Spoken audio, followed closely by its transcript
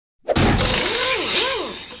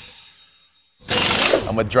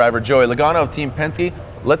I'm with driver Joey Logano of Team Penske.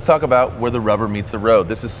 Let's talk about where the rubber meets the road.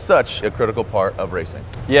 This is such a critical part of racing.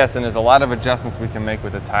 Yes, and there's a lot of adjustments we can make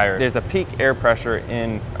with the tire. There's a peak air pressure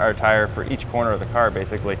in our tire for each corner of the car,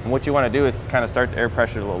 basically. And what you want to do is kind of start the air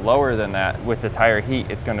pressure a little lower than that. With the tire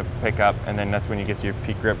heat, it's going to pick up, and then that's when you get to your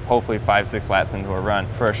peak grip, hopefully 5-6 laps into a run.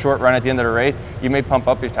 For a short run at the end of the race, you may pump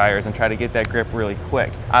up your tires and try to get that grip really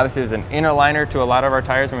quick. Obviously, there's an inner liner to a lot of our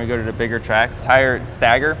tires when we go to the bigger tracks. Tire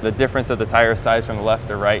stagger, the difference of the tire size from the left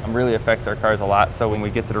to right, really affects our cars a lot. So when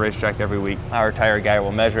we get to the racetrack every week, our tire guy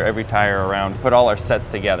will measure every tire around, put all our sets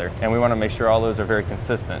together, and we want to make sure all those are very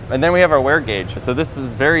consistent. And then we have our wear gauge. So this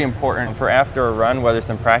is very important for after a run, whether it's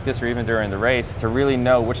in practice or even during the race, to really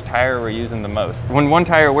know which tire we're using the most. When one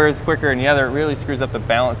tire wears quicker than the other, it really screws up the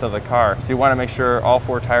balance of the car. So you want to make sure all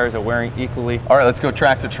 4 tires are wearing equally. All right, let's go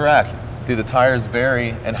track to track. Do the tires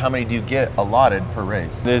vary, and how many do you get allotted per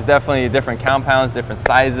race? There's definitely different compounds, different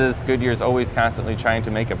sizes. Goodyear's always constantly trying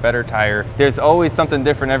to make a better tire. There's always something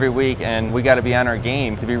different every week, and we got to be on our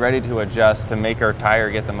game to be ready to adjust to make our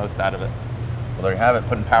tire get the most out of it. Well, there you have it,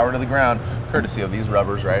 putting power to the ground, courtesy of these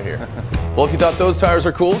rubbers right here. Well, if you thought those tires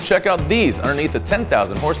are cool, check out these underneath the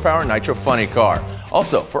 10,000 horsepower Nitro Funny car.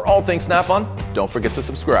 Also, for all things Snap-on, don't forget to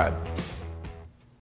subscribe.